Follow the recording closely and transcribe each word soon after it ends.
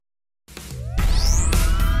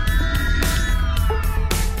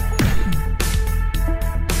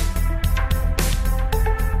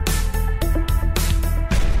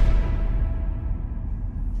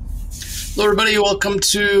Hello, everybody. Welcome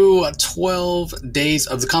to 12 Days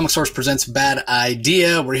of the Comic Source presents Bad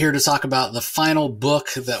Idea. We're here to talk about the final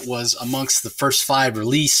book that was amongst the first 5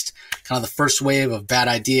 released, kind of the first wave of Bad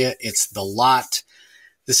Idea. It's The Lot.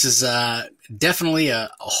 This is definitely a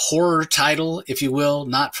horror title, if you will,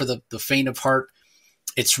 not for the faint of heart.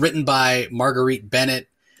 It's written by Marguerite Bennett.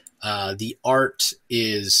 The art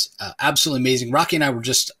is absolutely amazing. Rocky and I were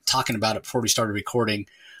just talking about it before we started recording.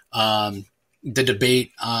 The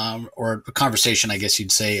debate or a conversation, I guess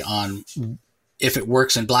you'd say, on if it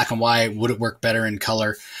works in black and white, would it work better in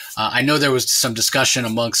color? I know there was some discussion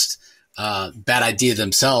amongst Bad Idea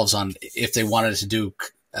themselves on if they wanted to do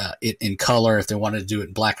it in color, if they wanted to do it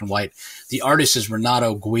in black and white. The artist is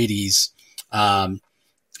Renato Guides, and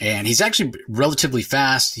he's actually relatively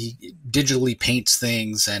fast. He digitally paints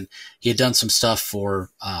things, and he had done some stuff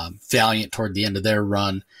for Valiant toward the end of their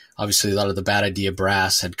run. Obviously, a lot of the Bad Idea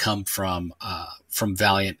brass had come from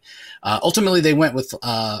Valiant. Ultimately, they went with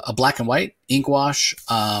a black and white ink wash,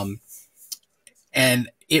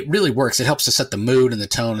 and it really works. It helps to set the mood and the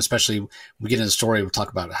tone, especially when we get into the story. We'll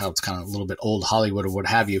talk about how it's kind of a little bit old Hollywood or what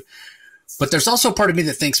have you. But there's also a part of me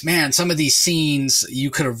that thinks, man, some of these scenes,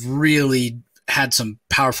 you could have really had some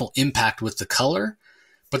powerful impact with the color.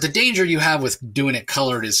 But the danger you have with doing it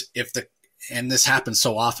colored is and this happens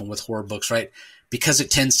so often with horror books, right? Because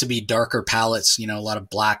it tends to be darker palettes, a lot of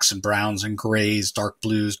blacks and browns and grays, dark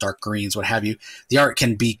blues, dark greens, what have you. The art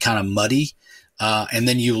can be kind of muddy, and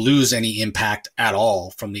then you lose any impact at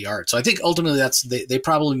all from the art. So I think ultimately they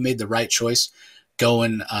probably made the right choice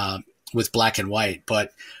going with black and white.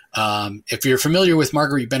 But if you're familiar with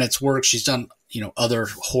Marguerite Bennett's work, she's done other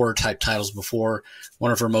horror type titles before.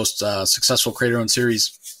 One of her most successful creator-owned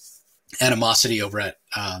series, Animosity, over at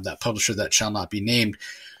that publisher that shall not be named,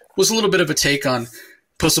 was a little bit of a take on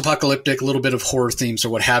post-apocalyptic, a little bit of horror themes or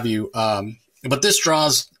what have you. But this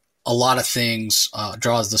draws a lot of things,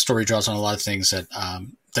 the story draws on a lot of things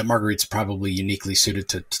that Marguerite's probably uniquely suited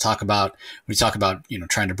to talk about. We talk about,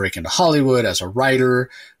 trying to break into Hollywood as a writer.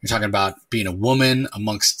 We're talking about being a woman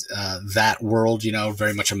amongst that world,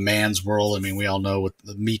 very much a man's world. I mean, we all know with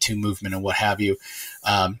the Me Too movement and what have you,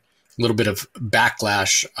 a little bit of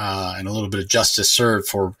backlash and a little bit of justice served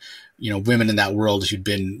for women in that world who'd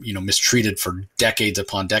been, mistreated for decades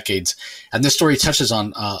upon decades. And this story touches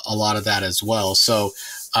on a lot of that as well. So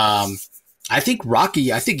I think Rocky,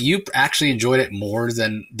 you actually enjoyed it more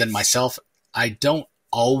than myself. I don't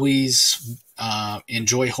always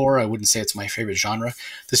enjoy horror. I wouldn't say it's my favorite genre.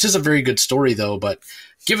 This is a very good story, though, but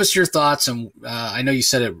give us your thoughts. And I know you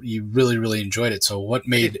said you really, really enjoyed it. So what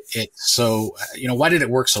made it so, why did it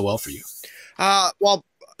work so well for you? Well,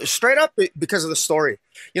 straight up because of the story.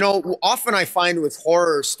 Often I find with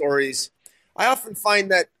horror stories, I often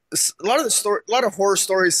find that a lot of horror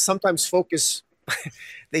stories sometimes focus,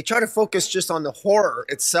 they try to focus just on the horror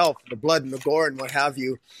itself, the blood and the gore and what have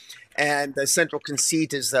you. And the central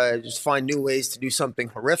conceit is just find new ways to do something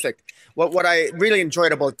horrific. What I really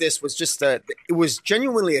enjoyed about this was just that it was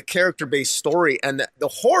genuinely a character-based story, and the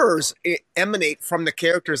horrors emanate from the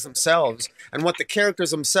characters themselves and what the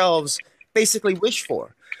characters themselves basically wish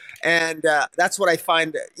for. And that's what I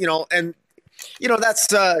find, that's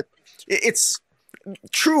it's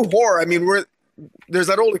true horror. I mean, there's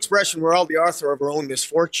that old expression, we're all the author of our own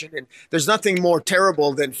misfortune, and there's nothing more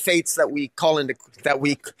terrible than fates that we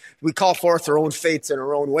call forth our own fates in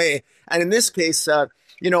our own way. And in this case,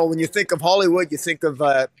 when you think of Hollywood, you think of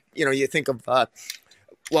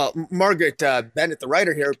Margaret Bennett, the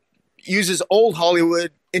writer here, uses old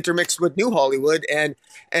Hollywood intermixed with new Hollywood, and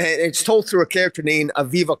it's told through a character named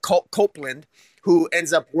Aviva Copeland, who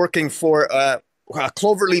ends up working for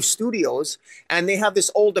Cloverleaf Studios, and they have this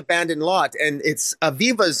old abandoned lot, and it's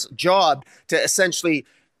Aviva's job to essentially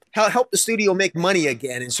help the studio make money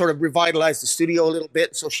again and sort of revitalize the studio a little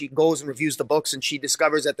bit. So she goes and reviews the books, and she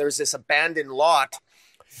discovers that there's this abandoned lot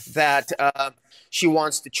that she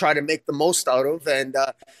wants to try to make the most out of,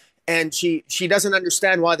 and she doesn't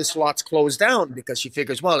understand why this lot's closed down, because she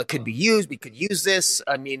figures, well, it could be used. We could use this.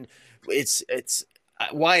 I mean, it's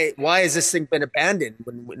why has this thing been abandoned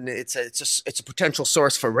when it's a potential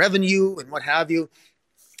source for revenue and what have you.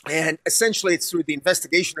 And essentially, it's through the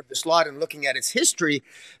investigation of this lot and looking at its history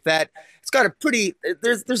that it's got a pretty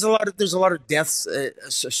there's a lot of deaths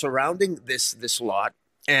surrounding this lot.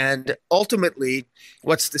 And ultimately,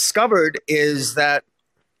 what's discovered is that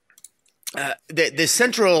the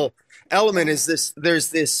central element is this. There's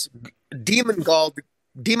this demon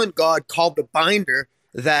god called the Binder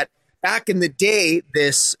that back in the day,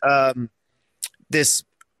 this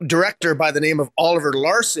director by the name of Oliver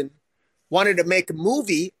Larson wanted to make a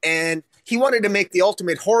movie, and he wanted to make the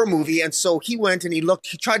ultimate horror movie. And so he went and he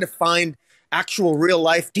tried to find actual real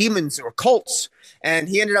life demons or cults. And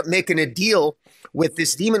he ended up making a deal with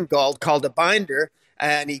this demon god called a binder,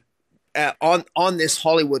 and he on this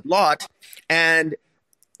Hollywood lot, and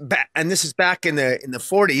this is back in the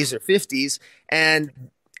 40s or 50s, and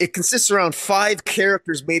it consists around 5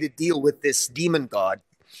 characters made a deal with this demon god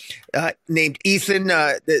named Ethan.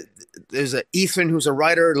 There's a Ethan who's a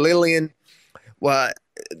writer. Lillian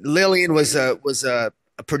was a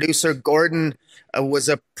producer. Gordon was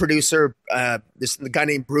a producer. The guy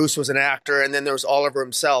named Bruce was an actor, and then there was Oliver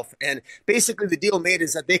himself. And basically, the deal made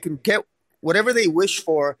is that they can get whatever they wish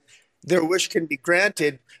for. Their wish can be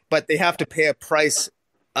granted, but they have to pay a price.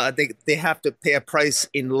 They have to pay a price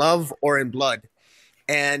in love or in blood.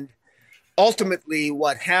 And ultimately,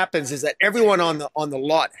 what happens is that everyone on the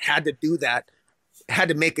lot had to do that, had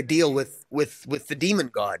to make a deal with the demon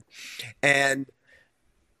god, and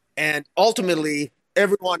ultimately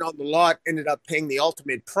everyone on the lot ended up paying the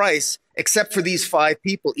ultimate price, except for these 5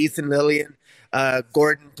 people: Ethan, Lillian,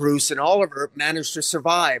 Gordon, Bruce, and Oliver managed to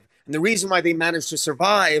survive. And the reason why they managed to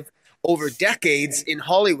survive over decades in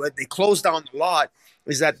Hollywood, they closed down the lot,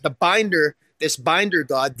 is that this binder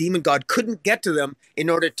god, demon god, couldn't get to them in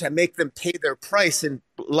order to make them pay their price in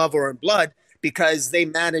love or in blood, because they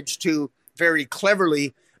managed to very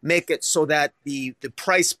cleverly make it so that the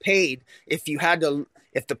price paid, if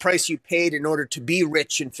the price you paid in order to be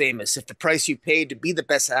rich and famous, if the price you paid to be the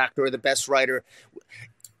best actor or the best writer,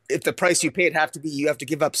 if the price you paid you have to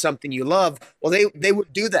give up something you love, well, they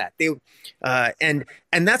would do that. And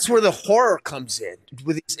that's where the horror comes in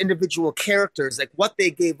with these individual characters. Like what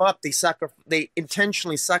they gave up, they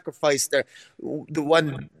intentionally sacrificed the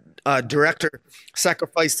one director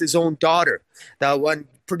sacrificed his own daughter, the one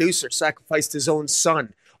producer sacrificed his own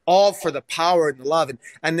son, all for the power and the love.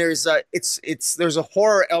 And there's a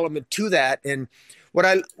horror element to that. And what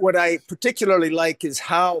I particularly like is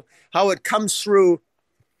how it comes through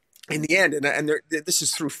in the end, and this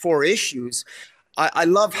is through 4 issues. I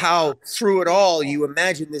love how through it all you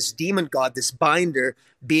imagine this demon god, this binder,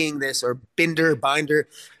 being this, or binder,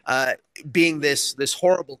 being this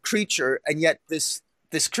horrible creature, and yet this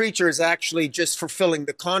creature is actually just fulfilling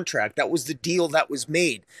the contract. That was the deal that was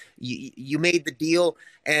made. You made the deal,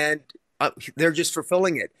 and they're just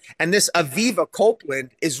fulfilling it. And this Aviva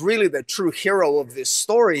Copeland is really the true hero of this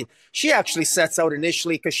story. She actually sets out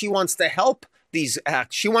initially because she wants to help these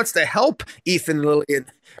acts. She wants to help Ethan, Lillian,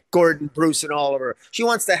 Gordon, Bruce, and Oliver. She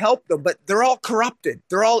wants to help them, but they're all corrupted.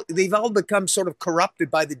 They've all become sort of corrupted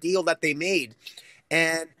by the deal that they made.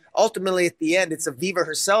 And ultimately, at the end, it's Aviva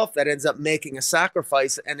herself that ends up making a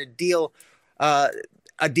sacrifice and a deal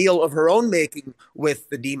of her own making with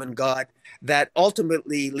the demon god that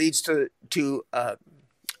ultimately leads to a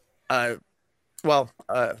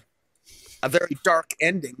very dark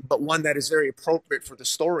ending, but one that is very appropriate for the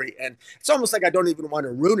story. And it's almost like I don't even want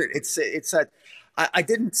to ruin it. It's that I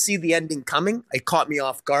didn't see the ending coming. It caught me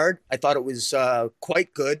off guard. I thought it was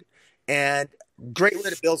quite good and great way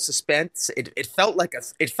to build suspense. It felt like a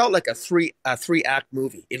three act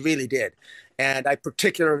movie. It really did. And I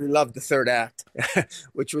particularly loved the 3rd act,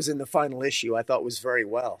 which was in the final issue. I thought was very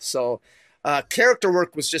well. So character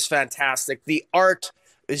work was just fantastic. The art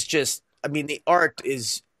is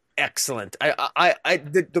excellent.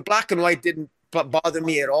 The black and white didn't bother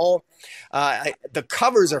me at all. The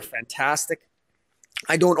covers are fantastic.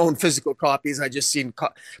 I don't own physical copies. I just seen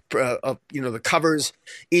the covers.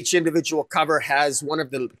 Each individual cover has one of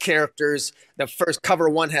the characters. The first cover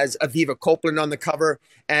one has Aviva Copeland on the cover,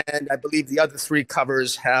 and I believe the other 3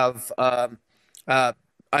 covers have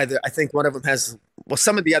either. I think one of them has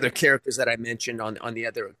some of the other characters that I mentioned on the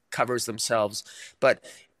other covers themselves, but.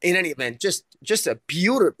 In any event, just a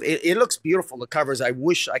beautiful. It looks beautiful. The covers. I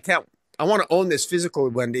want to own this physical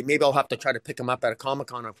one day. Maybe I'll have to try to pick them up at a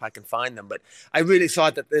Comic-Con if I can find them. But I really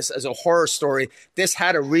thought that this, as a horror story, this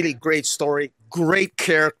had a really great story, great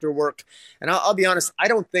character work. And I'll be honest, I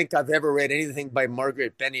don't think I've ever read anything by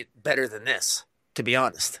Margaret Bennett better than this. To be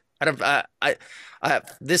honest,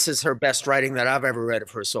 this is her best writing that I've ever read of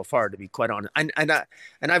her so far. To be quite honest, and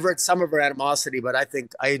I've read some of her Animosity, but I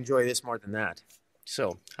think I enjoy this more than that.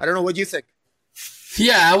 So I don't know. What do you think?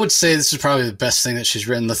 Yeah, I would say this is probably the best thing that she's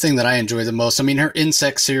written. The thing that I enjoy the most. I mean, her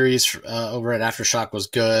Insect series over at Aftershock was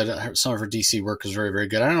good. Some of her DC work is very, very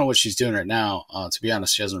good. I don't know what she's doing right now. To be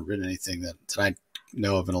honest, she hasn't written anything that I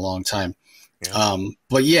know of in a long time. Yeah.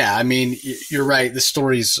 But yeah, I mean, you're right. The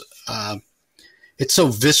story's it's so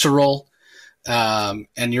visceral.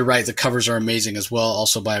 And you're right. The covers are amazing as well.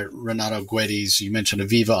 Also by Renato Guedes. You mentioned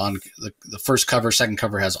Aviva on the first cover. Second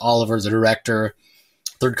cover has Oliver, the director.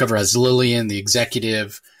 Third cover has Lillian, the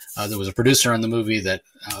executive. there was a producer on the movie that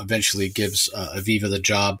eventually gives Aviva the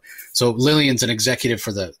job. So Lillian's an executive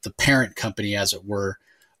for the parent company, as it were,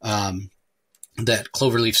 that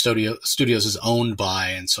Cloverleaf Studios is owned by,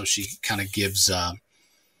 and so she kind of gives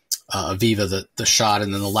Aviva the shot.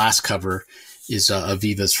 And then the last cover is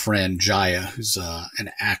Aviva's friend Jaya, who's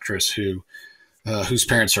an actress whose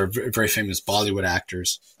parents are very famous Bollywood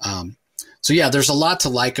actors. So yeah, there's a lot to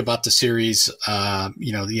like about the series. The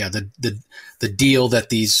deal that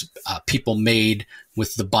these people made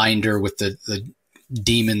with the binder, with the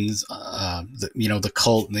demons, the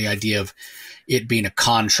cult, and the idea of it being a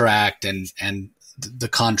contract and the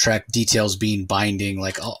contract details being binding,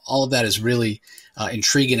 like all of that is really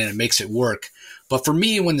intriguing, and it makes it work. But for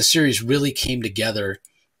me, when the series really came together,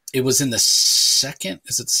 it was in the second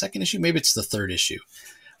issue? Maybe it's the third issue.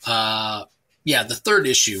 The third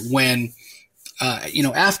issue, when,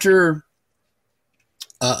 after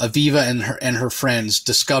Aviva and her friends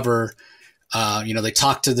discover, they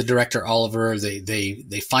talk to the director, Oliver,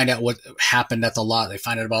 they find out what happened at the lot. They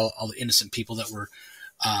find out about all the innocent people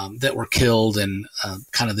that were killed, and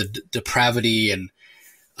kind of the depravity and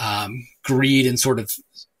greed and sort of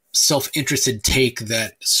self-interested take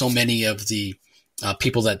that so many of the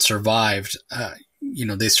people that survived,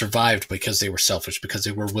 they survived because they were selfish, because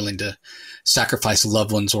they were willing to sacrifice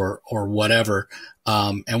loved ones or whatever.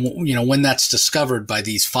 When that's discovered by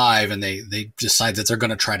these five, and they decide that they're going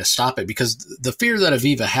to try to stop it, because the fear that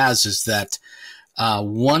Aviva has is that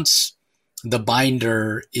once the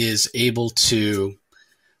binder is able to,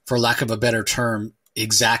 for lack of a better term,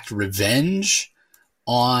 exact revenge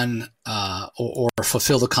on or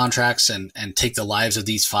fulfill the contracts and take the lives of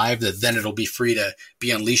these five, that then it'll be free to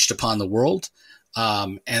be unleashed upon the world.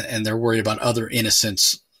 And they're worried about other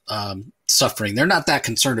innocents suffering. They're not that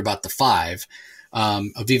concerned about the five.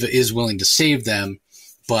 Aviva is willing to save them,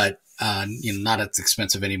 but not at the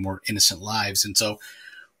expense of any more innocent lives. And so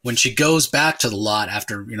when she goes back to the lot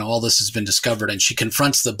after all this has been discovered, and she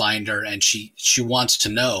confronts the binder, and she wants to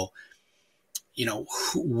know,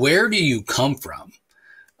 where do you come from?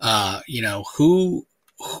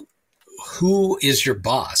 Who is your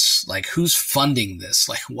boss? Like, who's funding this?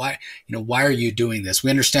 Like, why are you doing this? We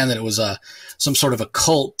understand that it was some sort of a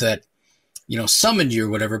cult that, summoned you or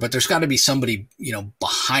whatever, but there's got to be somebody,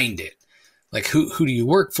 behind it. Like, who do you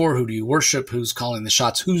work for? Who do you worship? Who's calling the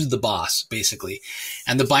shots? Who's the boss, basically?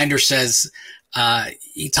 And the binder says,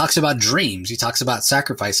 he talks about dreams. He talks about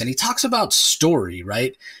sacrifice, and he talks about story,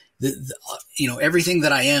 right? Everything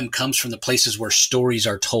that I am comes from the places where stories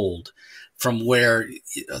are told, from where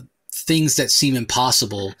things that seem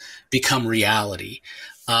impossible become reality.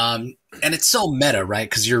 And it's so meta, right?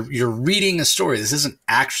 Because you're reading a story. This isn't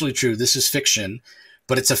actually true. This is fiction,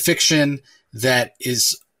 but it's a fiction that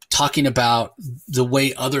is talking about the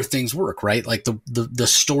way other things work, right? Like the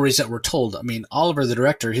stories that were told. I mean, Oliver, the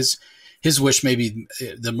director, his wish may be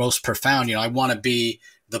the most profound. I want to be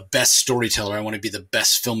the best storyteller. I want to be the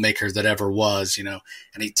best filmmaker that ever was, and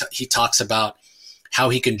he talks about how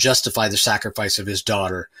he can justify the sacrifice of his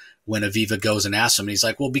daughter when Aviva goes and asks him. And he's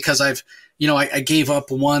like, well, because I gave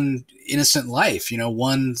up one innocent life,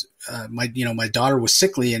 my daughter was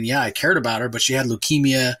sickly, and I cared about her, but she had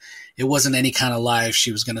leukemia. It wasn't any kind of life.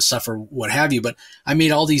 She was going to suffer, what have you. But I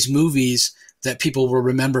made all these movies that people will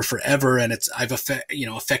remember forever. And I've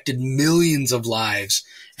affected millions of lives.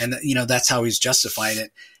 And, that's how he's justifying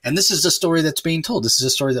it. And this is the story that's being told. This is a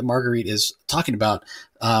story that Marguerite is talking about.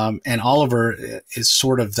 And Oliver is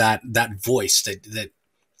sort of that voice that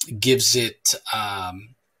gives it,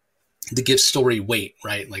 that gives story weight,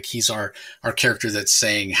 right? Like, he's our character that's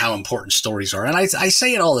saying how important stories are. And I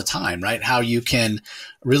say it all the time, right? How you can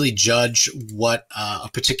really judge what a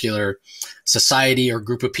particular society or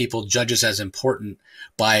group of people judges as important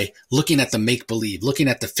by looking at the make-believe, looking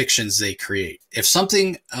at the fictions they create. If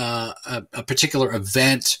something, a particular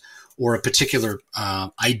event or a particular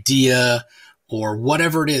idea or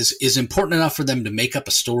whatever it is important enough for them to make up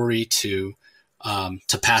a story to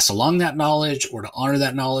pass along that knowledge, or to honor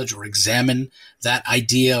that knowledge, or examine that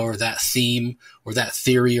idea or that theme or that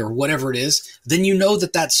theory or whatever it is, then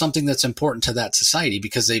that that's something that's important to that society,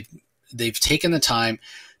 because they've taken the time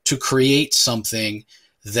to create something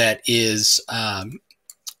that is,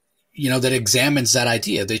 that examines that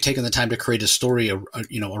idea. They've taken the time to create a story,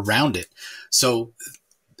 around it. So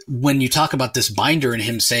when you talk about this binder and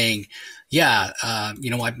him saying,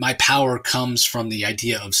 my power comes from the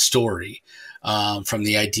idea of story, from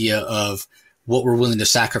the idea of what we're willing to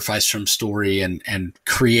sacrifice from story and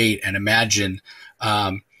create and imagine.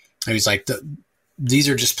 And he's like, these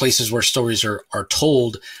are just places where stories are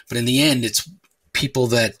told, but in the end, it's people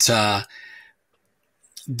that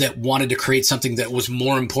that wanted to create something that was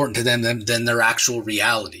more important to them than their actual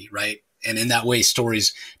reality, right? And in that way,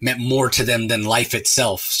 stories meant more to them than life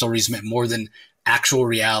itself. Stories meant more than actual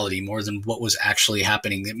reality, more than what was actually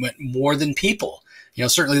happening. It meant more than people.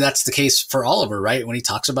 Certainly that's the case for Oliver, right? When he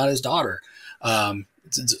talks about his daughter, the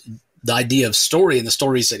idea of story and the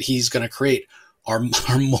stories that he's going to create are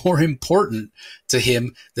more important to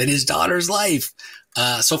him than his daughter's life.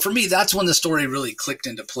 So for me, that's when the story really clicked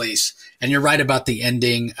into place. And you're right about the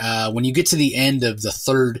ending. When you get to the end of the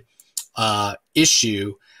third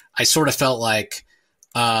issue, I sort of felt like,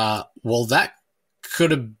 well, that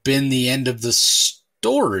could have been the end of the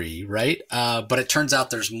story, right? But it turns out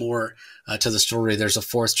there's more to the story. There's a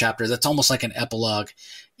fourth chapter that's almost like an epilogue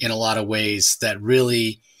in a lot of ways that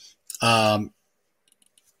really,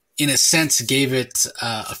 in a sense, gave it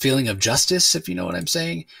a feeling of justice, if you know what I'm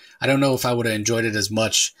saying. I don't know if I would have enjoyed it as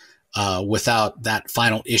much without that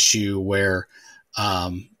final issue where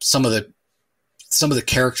some of the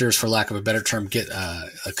characters, for lack of a better term, get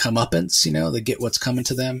a comeuppance. They get what's coming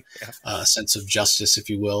to them, a sense of justice, if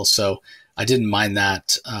you will. So I didn't mind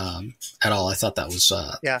that at all. I thought that was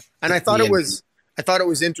and I thought it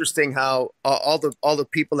was interesting how all the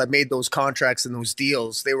people that made those contracts and those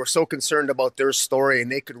deals, they were so concerned about their story,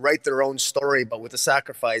 and they could write their own story, but with a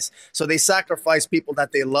sacrifice. So they sacrificed people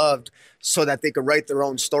that they loved so that they could write their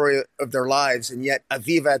own story of their lives. And yet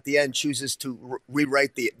Aviva at the end chooses to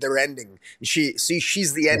rewrite their ending. She's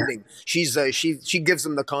the ending. She gives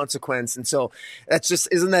them the consequence. And so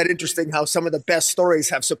isn't that interesting how some of the best stories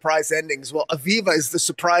have surprise endings? Well, Aviva is the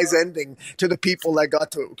surprise ending to the people that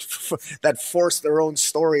got to that forced their own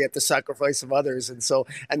story at the sacrifice of others.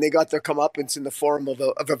 And they got their comeuppance in the form of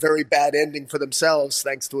a very bad ending for themselves,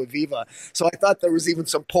 thanks to Aviva. So I thought there was even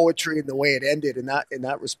some poetry in the way it ended in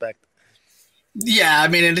that respect. Yeah, I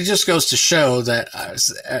mean, and it just goes to show that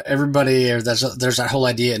everybody, or there's that whole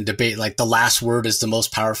idea in debate, like the last word is the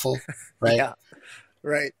most powerful, right? Yeah,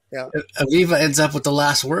 right. Yeah. Aviva ends up with the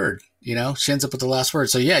last word. She ends up with the last word.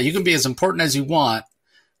 So yeah, you can be as important as you want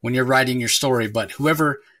when you're writing your story, but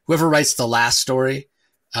whoever writes the last story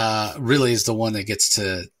really is the one that gets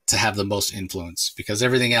to have the most influence, because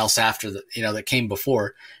everything else after that came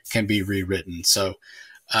before can be rewritten. So.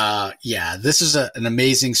 This is an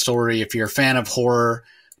amazing story. If you're a fan of horror,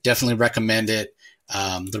 definitely recommend it.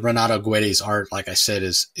 The Renato Guedi's art, like I said,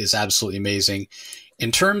 is absolutely amazing.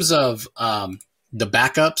 In terms of the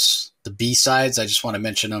backups, the B-sides, I just want to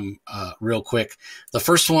mention them real quick. The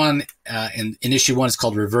first one in issue 1 is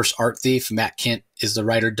called Reverse Art Thief. Matt Kindt is the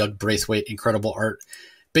writer. Doug Braithwaite, incredible art.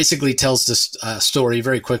 Basically tells this story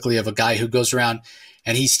very quickly of a guy who goes around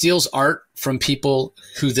and he steals art from people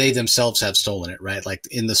who they themselves have stolen it, right? Like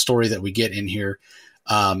in the story that we get in here,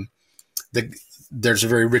 there's a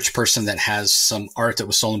very rich person that has some art that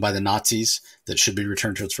was stolen by the Nazis that should be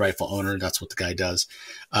returned to its rightful owner. That's what the guy does.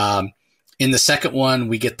 In the second one,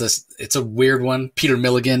 we get this. It's a weird one. Peter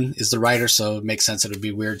Milligan is the writer, so it makes sense it would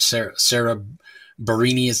be weird. Sarah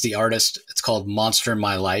Barini is the artist. It's called Monster in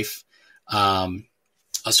My Life.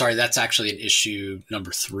 Sorry, that's actually in issue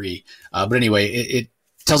number 3. But anyway, it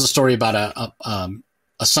tells a story about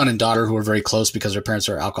a son and daughter who are very close because their parents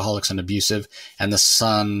are alcoholics and abusive, and the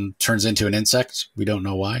son turns into an insect. We don't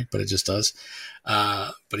know why, but it just does.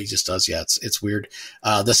 But he just does. Yeah, it's weird.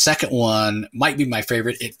 The second one might be my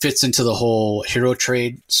favorite. It fits into the whole hero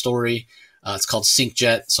trade story. It's called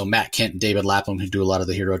Syncjet. So Matt Kindt and David Lapham, who do a lot of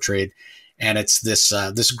the hero trade. And it's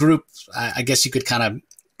this group, I guess you could kind of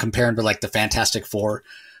compare them to like the Fantastic Four.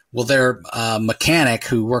 Well, their mechanic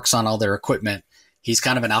who works on all their equipment, he's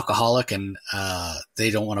kind of an alcoholic, and they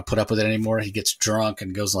don't want to put up with it anymore. He gets drunk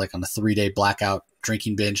and goes like on a 3-day blackout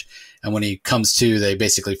drinking binge. And when he comes to, they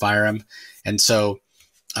basically fire him. And so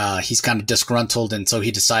he's kind of disgruntled. And so he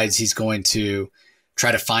decides he's going to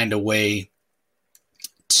try to find a way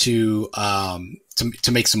to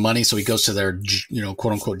make some money. So he goes to their,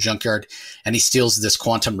 quote unquote junkyard, and he steals this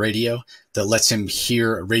quantum radio that lets him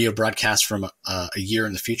hear a radio broadcast from a year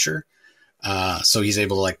in the future. So he's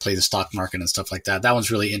able to like play the stock market and stuff like that. That one's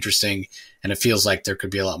really interesting, and it feels like there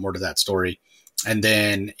could be a lot more to that story. And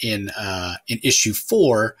then in issue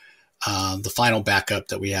 4, the final backup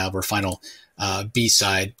that we have, or final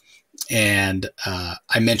B-side, and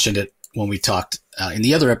I mentioned it when we talked in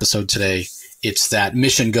the other episode today. It's that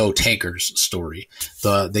Mission Go Tankers story.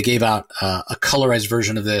 They gave out a colorized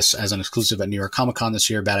version of this as an exclusive at New York Comic Con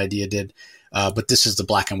this year. Bad Idea did. But this is the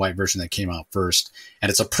black and white version that came out first.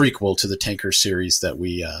 And it's a prequel to the Tankers series that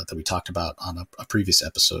we talked about on a previous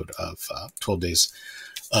episode of 12 Days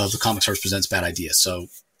of the Comic Source Presents Bad Idea. So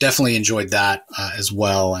definitely enjoyed that as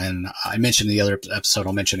well. And I mentioned in the other episode,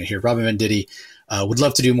 I'll mention it here. Robin Venditti would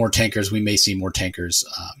love to do more tankers. We may see more tankers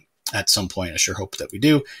at some point. I sure hope that we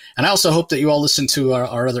do. And I also hope that you all listen to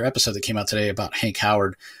our other episode that came out today about Hank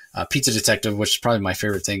Howard, Pizza Detective, which is probably my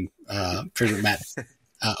favorite thing, favorite Matt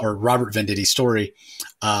or Robert Venditti story,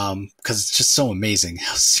 because it's just so amazing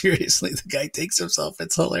how seriously the guy takes himself.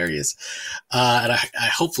 It's hilarious. And I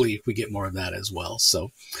hopefully we get more of that as well.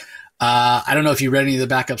 So I don't know if you read any of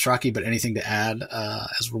the backups, Rocky, but anything to add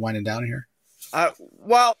as we're winding down here?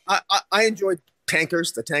 Well, I enjoyed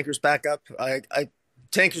Tankers, the Tankers backup.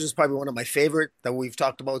 Tankers is probably one of my favorite that we've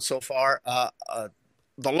talked about so far.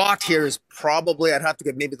 The lot here is probably, I'd have to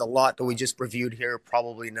get maybe the lot that we just reviewed here,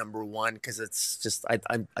 probably number one, because it's just,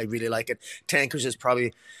 I really like it. Tankers is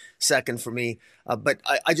probably second for me. But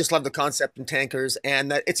I just love the concept in Tankers,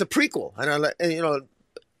 and that it's a prequel. And,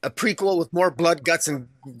 a prequel with more blood, guts, and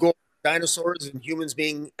gore, dinosaurs and humans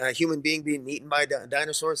being, human being eaten by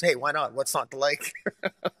dinosaurs. Hey, why not? What's not to like?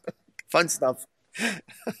 Fun stuff.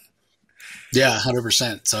 Yeah,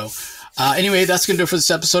 100%. So anyway, that's going to do it for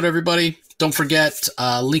this episode, everybody. Don't forget,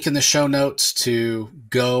 link in the show notes to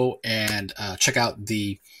go and check out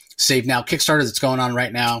the Save Now Kickstarter that's going on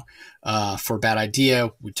right now for Bad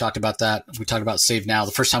Idea. We talked about that. We talked about Save Now.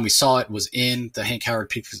 The first time we saw it was in the Hank Howard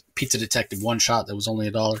Pizza Detective one shot that was only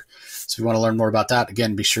 $1. So if you want to learn more about that,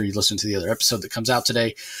 again, be sure you listen to the other episode that comes out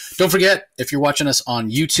today. Don't forget, if you're watching us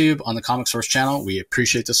on YouTube on the Comic Source channel, we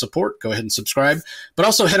appreciate the support. Go ahead and subscribe. But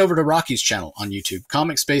also head over to Rocky's channel on YouTube,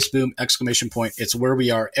 Comic Space Boom ! It's where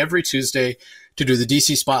we are every Tuesday to do the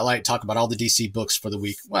DC Spotlight, talk about all the DC books for the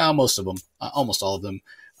week. Well, most of them, almost all of them.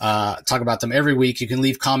 Talk about them every week. You can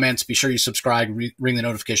leave comments. Be sure you subscribe, ring the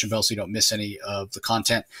notification bell so you don't miss any of the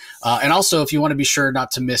content. And also, if you want to be sure not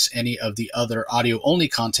to miss any of the other audio-only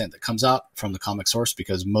content that comes out from the Comic Source,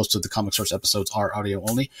 because most of the Comic Source episodes are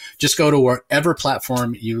audio-only, just go to wherever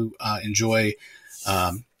platform you enjoy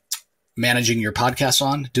managing your podcast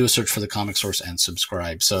on. Do a search for the Comic Source and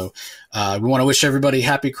subscribe. So we want to wish everybody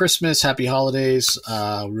happy Christmas, happy holidays.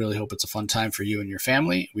 Really hope it's a fun time for you and your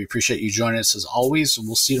family. We appreciate you joining us as always.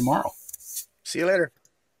 We'll see you tomorrow. See you later.